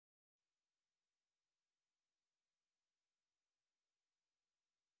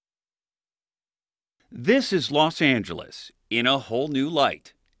This is Los Angeles in a whole new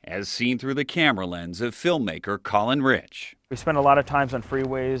light, as seen through the camera lens of filmmaker Colin Rich. We spend a lot of times on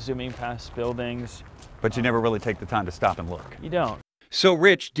freeways, zooming past buildings. But you never really take the time to stop and look. You don't. So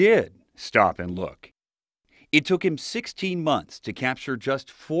Rich did stop and look. It took him 16 months to capture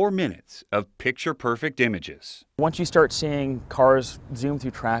just 4 minutes of picture-perfect images. Once you start seeing cars zoom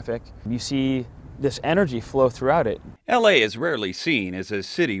through traffic, you see this energy flow throughout it. LA is rarely seen as a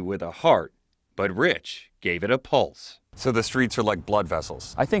city with a heart, but Rich gave it a pulse. So the streets are like blood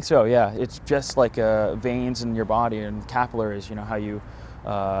vessels. I think so, yeah. It's just like veins in your body and capillaries, how you,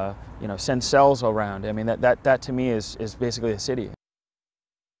 send cells around. I mean, that to me is basically a city.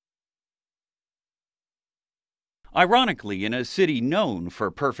 Ironically, in a city known for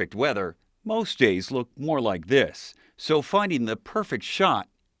perfect weather, most days look more like this. So finding the perfect shot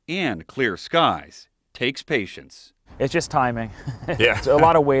and clear skies takes patience. It's just timing. Yeah. It's a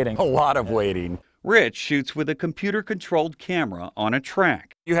lot of waiting. A lot of waiting. Rich shoots with a computer-controlled camera on a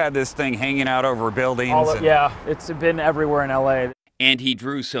track. You had this thing hanging out over buildings. Yeah, it's been everywhere in LA. And he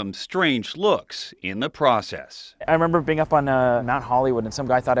drew some strange looks in the process. I remember being up on Mount Hollywood and some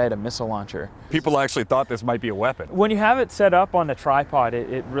guy thought I had a missile launcher. People actually thought this might be a weapon. When you have it set up on the tripod,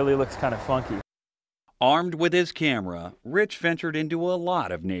 it really looks kind of funky. Armed with his camera, Rich ventured into a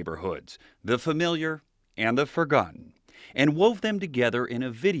lot of neighborhoods, the familiar and the forgotten, and wove them together in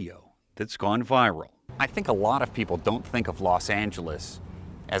a video that's gone viral. I think a lot of people don't think of Los Angeles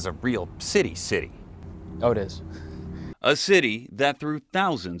as a real city. Oh, it is. A city that through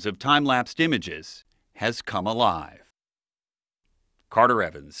thousands of time-lapsed images has come alive. Carter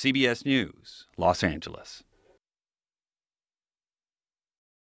Evans, CBS News, Los Angeles.